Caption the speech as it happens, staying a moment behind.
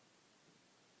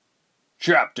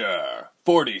Chapter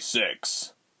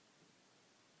 46.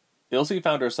 Ilse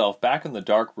found herself back in the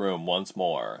dark room once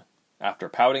more. After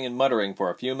pouting and muttering for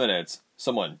a few minutes,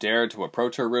 someone dared to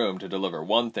approach her room to deliver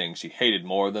one thing she hated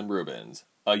more than Reuben's,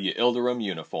 a Yildirim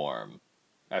uniform.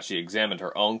 As she examined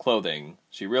her own clothing,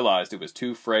 she realized it was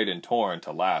too frayed and torn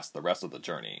to last the rest of the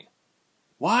journey.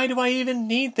 "Why do I even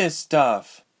need this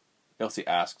stuff?" Ilse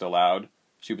asked aloud.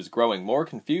 She was growing more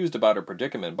confused about her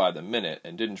predicament by the minute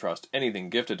and didn't trust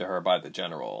anything gifted to her by the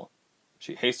general.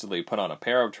 She hastily put on a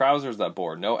pair of trousers that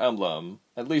bore no emblem,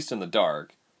 at least in the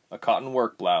dark, a cotton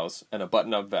work blouse, and a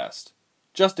button-up vest,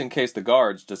 just in case the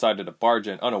guards decided to barge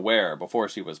in unaware before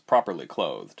she was properly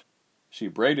clothed. She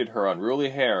braided her unruly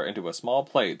hair into a small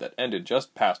plait that ended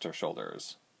just past her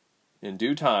shoulders. In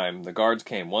due time, the guards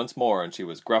came once more and she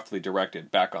was gruffly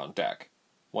directed back on deck.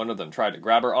 One of them tried to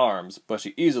grab her arms, but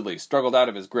she easily struggled out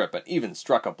of his grip and even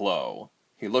struck a blow.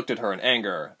 He looked at her in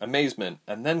anger, amazement,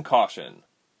 and then caution.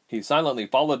 He silently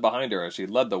followed behind her as she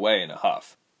led the way in a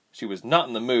huff. She was not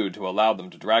in the mood to allow them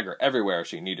to drag her everywhere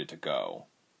she needed to go.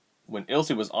 When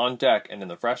Ilse was on deck and in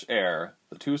the fresh air,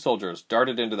 the two soldiers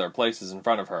darted into their places in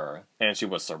front of her, and she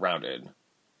was surrounded.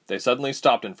 They suddenly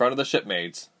stopped in front of the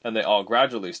shipmates, and they all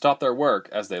gradually stopped their work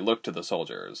as they looked to the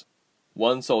soldiers.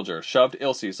 One soldier shoved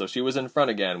Ilse so she was in front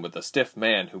again with the stiff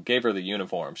man who gave her the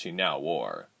uniform she now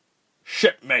wore.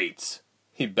 "Shipmates!"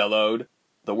 he bellowed.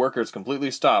 The workers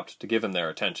completely stopped to give him their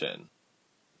attention.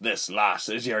 "This lass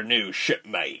is your new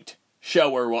shipmate.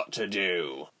 Show her what to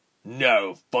do.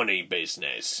 No funny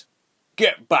business.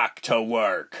 Get back to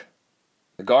work."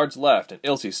 The guards left and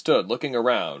Ilse stood looking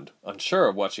around, unsure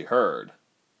of what she heard.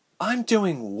 "I'm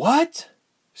doing what?"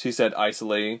 she said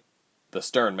icily. The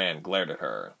stern man glared at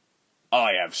her.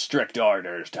 "I have strict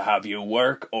orders to have you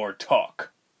work or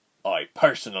talk. I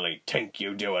personally think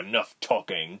you do enough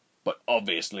talking, but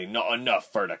obviously not enough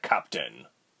for the captain,"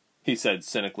 he said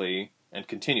cynically, and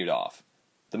continued off.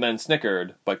 The men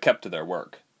snickered, but kept to their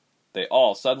work. They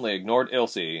all suddenly ignored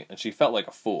Ilse, and she felt like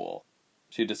a fool.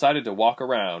 She decided to walk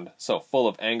around, so full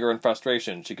of anger and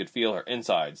frustration she could feel her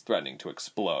insides threatening to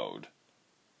explode.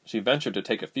 She ventured to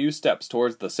take a few steps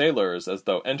towards the sailors as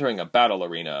though entering a battle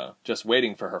arena, just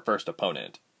waiting for her first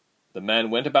opponent. The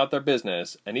men went about their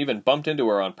business, and even bumped into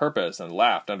her on purpose and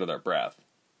laughed under their breath.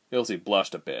 Ilse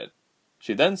blushed a bit.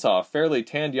 She then saw a fairly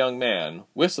tanned young man,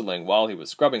 whistling while he was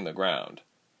scrubbing the ground.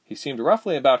 He seemed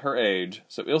roughly about her age,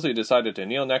 so Ilse decided to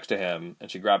kneel next to him,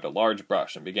 and she grabbed a large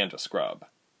brush and began to scrub.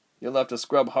 "You'll have to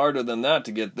scrub harder than that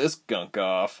to get this gunk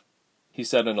off," he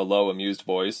said in a low, amused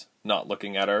voice, not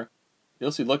looking at her.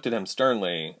 Ilse looked at him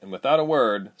sternly, and without a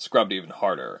word, scrubbed even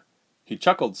harder. He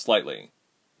chuckled slightly.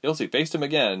 Ilse faced him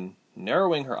again,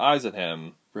 narrowing her eyes at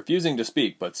him, refusing to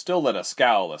speak but still let a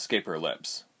scowl escape her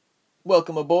lips.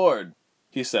 "Welcome aboard,"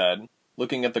 he said,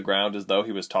 looking at the ground as though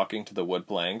he was talking to the wood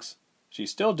planks. She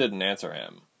still didn't answer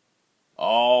him.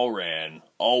 "All Wren,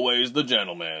 always the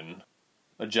gentleman,"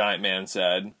 a giant man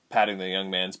said, patting the young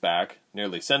man's back,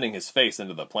 nearly sending his face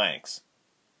into the planks.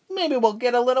 "Maybe we'll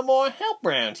get a little more help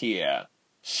round here.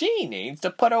 She needs to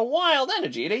put her wild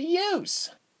energy to use,"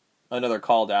 another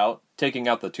called out, taking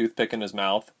out the toothpick in his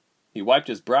mouth. He wiped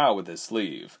his brow with his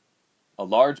sleeve. A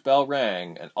large bell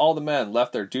rang, and all the men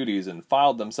left their duties and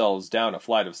filed themselves down a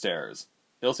flight of stairs.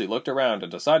 Ilse looked around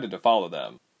and decided to follow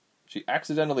them. She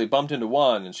accidentally bumped into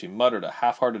one, and she muttered a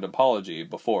half-hearted apology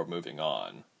before moving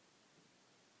on.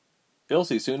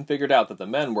 Ilse soon figured out that the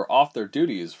men were off their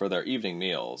duties for their evening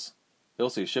meals.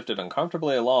 Ilse shifted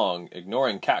uncomfortably along,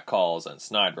 ignoring catcalls and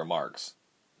snide remarks.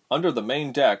 Under the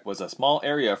main deck was a small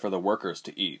area for the workers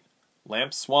to eat.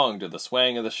 Lamps swung to the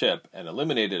swaying of the ship and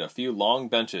illuminated a few long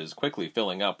benches quickly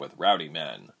filling up with rowdy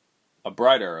men. A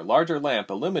brighter, larger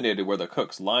lamp illuminated where the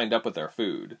cooks lined up with their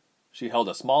food. She held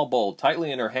a small bowl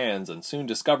tightly in her hands and soon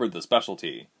discovered the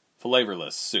specialty,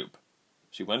 flavorless soup.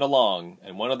 She went along,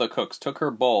 and one of the cooks took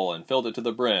her bowl and filled it to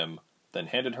the brim, then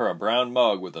handed her a brown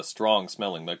mug with a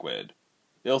strong-smelling liquid.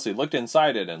 Ilse looked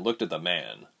inside it and looked at the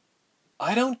man.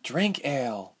 "I don't drink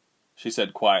ale," she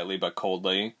said quietly but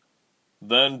coldly.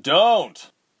 "Then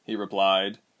don't," he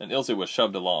replied, and Ilse was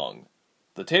shoved along.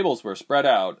 The tables were spread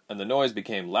out, and the noise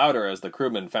became louder as the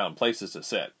crewmen found places to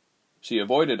sit. She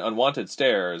avoided unwanted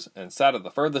stares, and sat at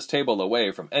the furthest table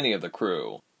away from any of the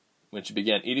crew. When she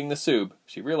began eating the soup,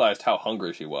 she realized how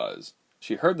hungry she was.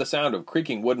 She heard the sound of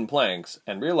creaking wooden planks,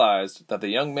 and realized that the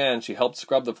young man she helped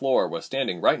scrub the floor was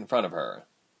standing right in front of her.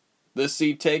 "This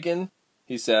seat taken?"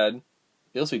 he said.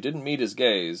 Ilse didn't meet his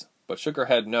gaze, but shook her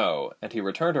head no, and he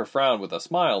returned her frown with a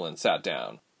smile and sat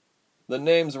down. "The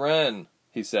name's Wren,"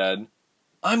 he said.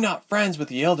 "I'm not friends with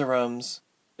Yildirims,"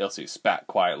 Ilse spat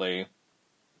quietly.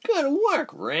 "Good work,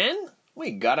 Wren.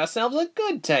 We got ourselves a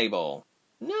good table,"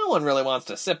 No one really wants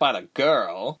to sit by the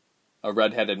girl, a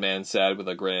red-headed man said with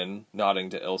a grin, nodding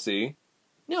to Ilse.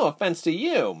 No offense to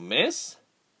you, miss.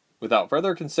 Without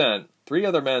further consent, 3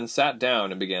 other men sat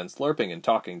down and began slurping and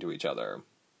talking to each other.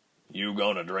 You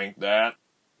gonna drink that?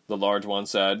 The large one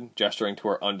said, gesturing to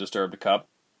her undisturbed cup.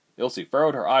 Ilse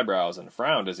furrowed her eyebrows and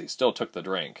frowned as he still took the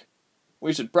drink.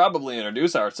 We should probably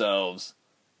introduce ourselves,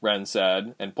 Ren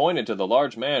said, and pointed to the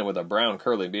large man with a brown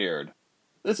curly beard.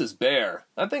 This is Bear.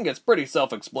 I think it's pretty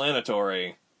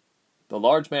self-explanatory. The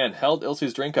large man held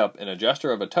Ilse's drink up in a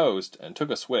gesture of a toast and took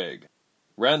a swig.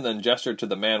 Ren then gestured to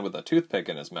the man with a toothpick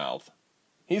in his mouth.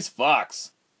 He's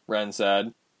Fox, Ren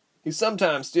said. He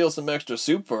sometimes steals some extra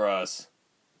soup for us.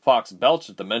 Fox belched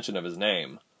at the mention of his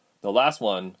name. The last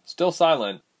one, still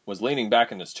silent, was leaning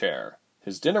back in his chair.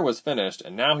 His dinner was finished,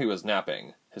 and now he was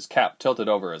napping, his cap tilted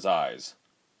over his eyes.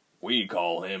 We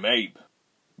call him Ape,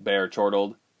 Bear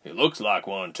chortled. He looks like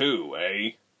one too,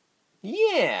 eh?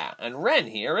 Yeah, and Ren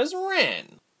here is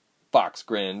Ren. Fox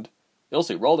grinned.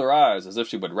 Ilse rolled her eyes as if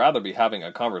she would rather be having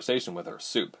a conversation with her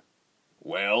soup.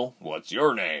 Well, what's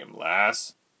your name,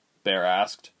 lass? Bear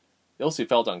asked. Ilse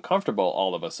felt uncomfortable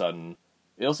all of a sudden.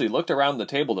 Ilse looked around the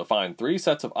table to find 3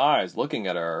 sets of eyes looking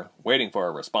at her, waiting for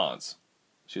a response.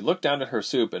 She looked down at her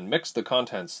soup and mixed the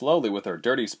contents slowly with her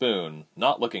dirty spoon,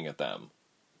 not looking at them.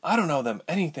 I don't know them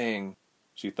anything,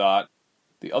 she thought.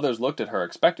 The others looked at her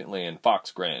expectantly and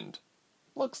Fox grinned.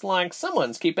 Looks like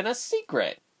someone's keeping a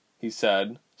secret, he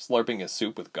said, slurping his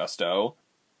soup with gusto.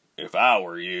 If I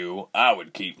were you, I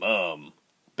would keep mum,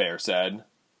 Bear said.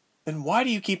 Then why do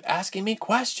you keep asking me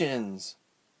questions?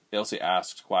 Ilse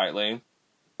asked quietly.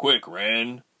 Quick,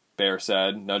 Ren, Bear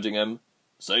said, nudging him.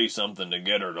 Say something to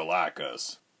get her to like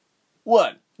us.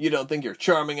 What, you don't think you're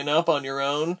charming enough on your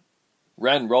own?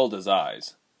 Ren rolled his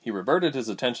eyes. He reverted his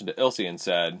attention to Ilse and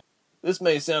said, This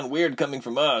may sound weird coming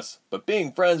from us, but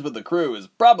being friends with the crew is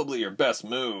probably your best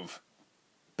move.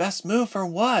 Best move for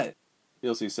what?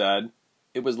 Ilse said.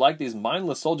 It was like these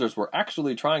mindless soldiers were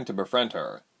actually trying to befriend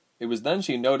her. It was then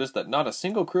she noticed that not a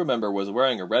single crew member was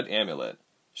wearing a red amulet.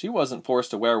 She wasn't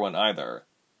forced to wear one either.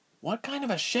 What kind of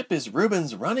a ship is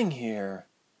Rubens running here?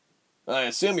 I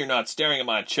assume you're not staring at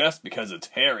my chest because it's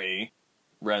hairy,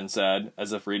 Ren said,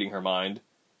 as if reading her mind.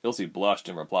 Ilse blushed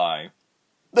in reply.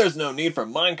 There's no need for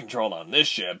mind control on this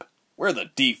ship. We're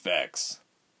the defects.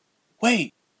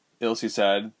 Wait, Ilse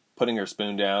said, putting her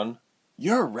spoon down.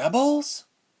 You're rebels?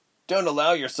 Don't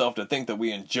allow yourself to think that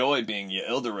we enjoy being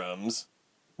Yildirims,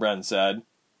 Ren said.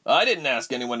 I didn't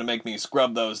ask anyone to make me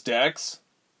scrub those decks.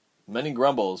 Many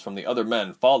grumbles from the other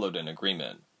men followed in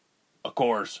agreement. Of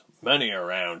course, many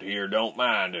around here don't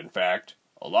mind, in fact.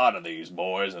 A lot of these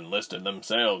boys enlisted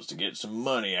themselves to get some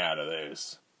money out of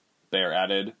this, Bear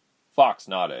added. Fox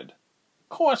nodded.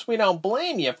 Course we don't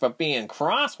blame you for being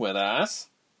cross with us,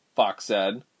 Fox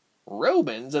said.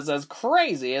 Rubens is as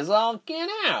crazy as all get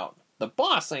out. The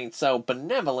boss ain't so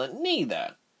benevolent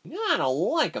neither. I don't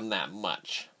like him that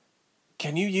much.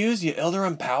 Can you use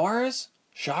Yildirim powers?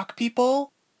 Shock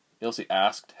people? Ilse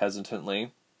asked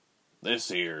hesitantly. This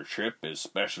here ship is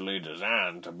specially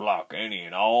designed to block any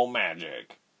and all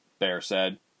magic, Bear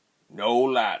said. No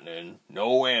lightning,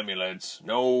 no amulets,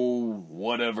 no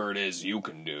whatever it is you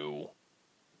can do.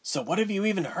 So what have you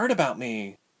even heard about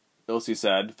me? Ilse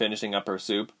said, finishing up her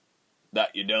soup.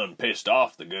 That you done pissed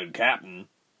off the good captain,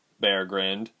 Bear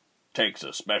grinned. Takes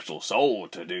a special soul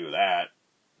to do that.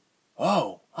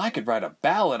 Oh, I could write a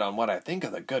ballad on what I think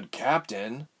of the good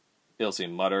captain, Ilse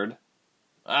muttered.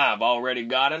 I've already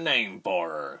got a name for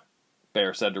her,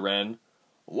 Bear said to Ren.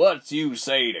 What's you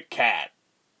say to Cat?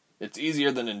 It's easier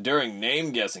than enduring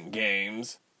name-guessing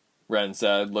games, Ren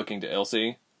said, looking to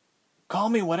Ilse. Call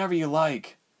me whatever you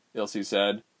like, Ilse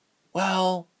said.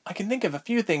 Well, I can think of a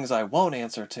few things I won't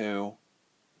answer to.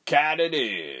 Cat it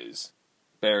is,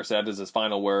 Bear said as his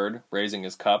final word, raising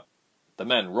his cup. The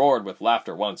men roared with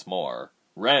laughter once more.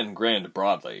 Ren grinned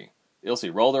broadly. Ilse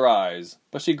rolled her eyes,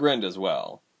 but she grinned as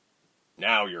well.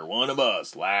 Now you're one of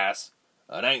us, lass.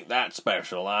 It ain't that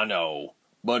special, I know,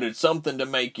 but it's something to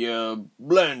make you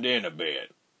blend in a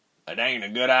bit. It ain't a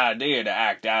good idea to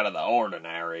act out of the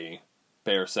ordinary,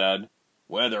 Bear said,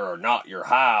 whether or not you're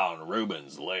high on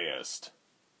Rubens' list.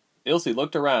 Ilse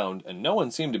looked around, and no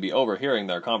one seemed to be overhearing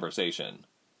their conversation.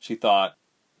 She thought,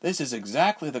 this is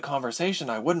exactly the conversation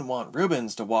I wouldn't want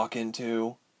Rubens to walk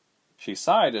into. She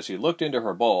sighed as she looked into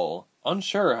her bowl,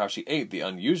 unsure how she ate the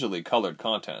unusually colored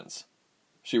contents.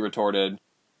 She retorted,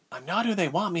 I'm not who they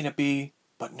want me to be,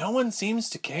 but no one seems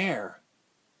to care.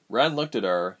 Ren looked at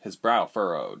her, his brow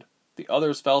furrowed. The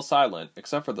others fell silent,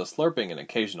 except for the slurping and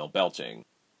occasional belching.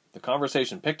 The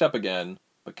conversation picked up again,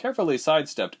 but carefully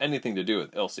sidestepped anything to do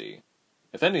with Ilse.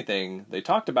 If anything, they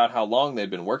talked about how long they'd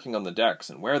been working on the decks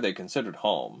and where they considered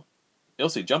home.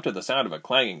 Ilse jumped at the sound of a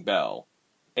clanging bell.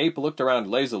 Ape looked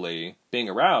around lazily, being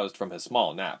aroused from his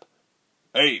small nap.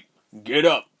 Ape, get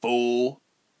up, fool,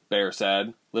 Bear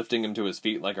said, lifting him to his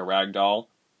feet like a rag doll.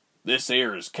 This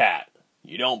here is Cat.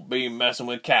 You don't be messing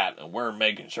with Cat, and we're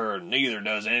making sure neither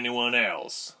does anyone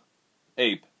else.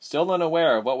 Ape, still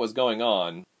unaware of what was going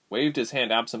on, waved his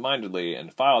hand absent-mindedly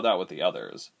and filed out with the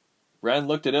others. Wren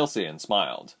looked at Ilse and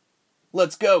smiled.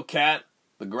 Let's go, Cat.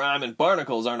 The grime and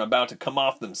barnacles aren't about to come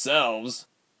off themselves.